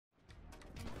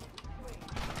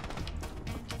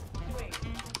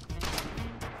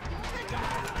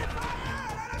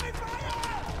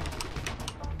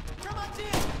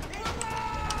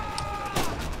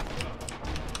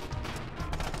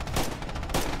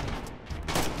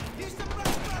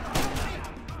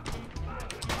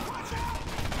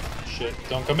shit.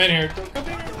 Don't come in here. Don't come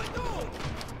in here.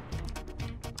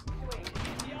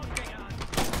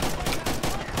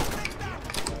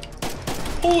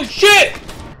 Holy shit!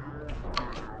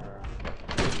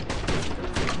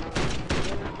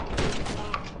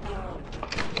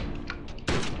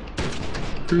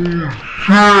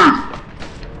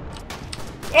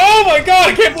 Oh my god,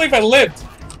 I can't believe I lived!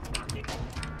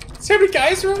 See how many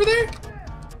guys are over there?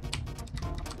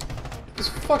 It's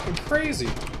fucking crazy.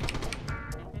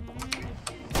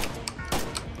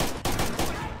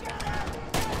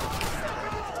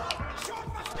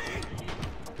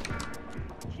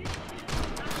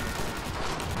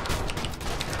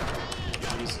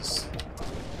 Jesus.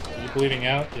 Are you bleeding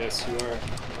out? Yes, you are.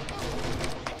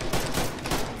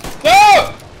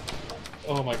 No!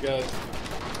 Oh my god.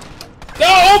 No!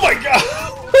 Oh my god!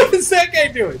 What is that guy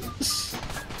doing?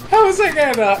 How is that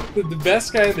guy the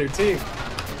best guy in their team?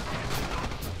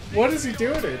 What is he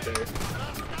doing right there?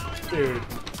 Dude.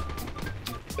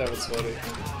 That was funny.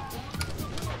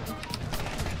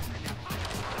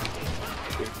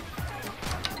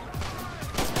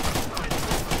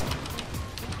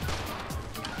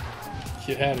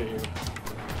 Get out of here.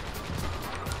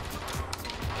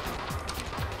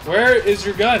 Where is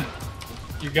your gun?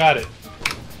 You got it.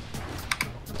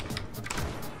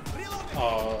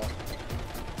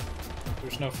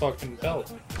 There's no fucking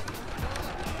belt.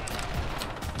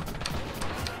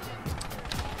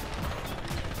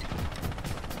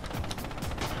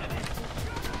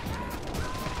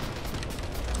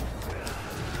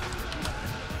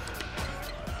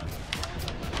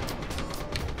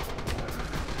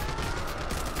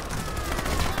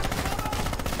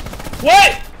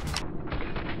 What?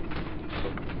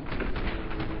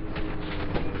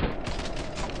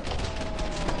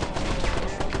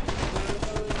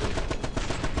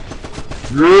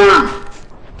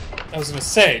 I was gonna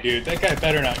say, dude, that guy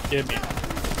better not get me.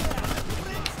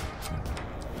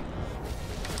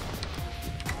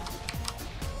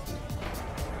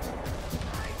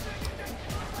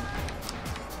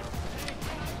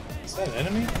 Is that an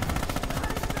enemy?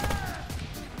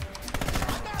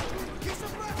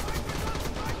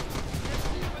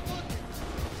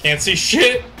 Can't see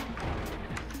shit!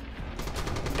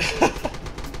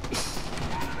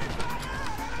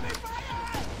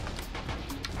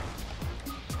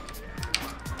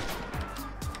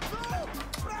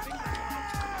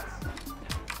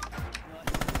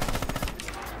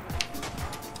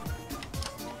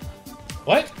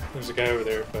 What? There's a guy over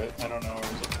there, but I don't know where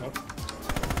he's at. Oh.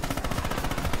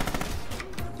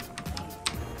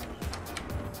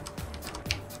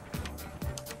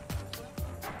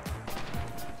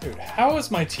 Dude, how is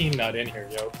my team not in here,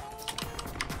 yo?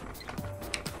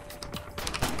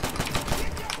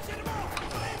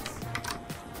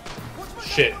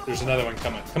 Shit, there's another one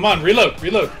coming. Come on, reload,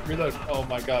 reload, reload. Oh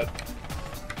my god.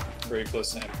 Very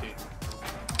close to him.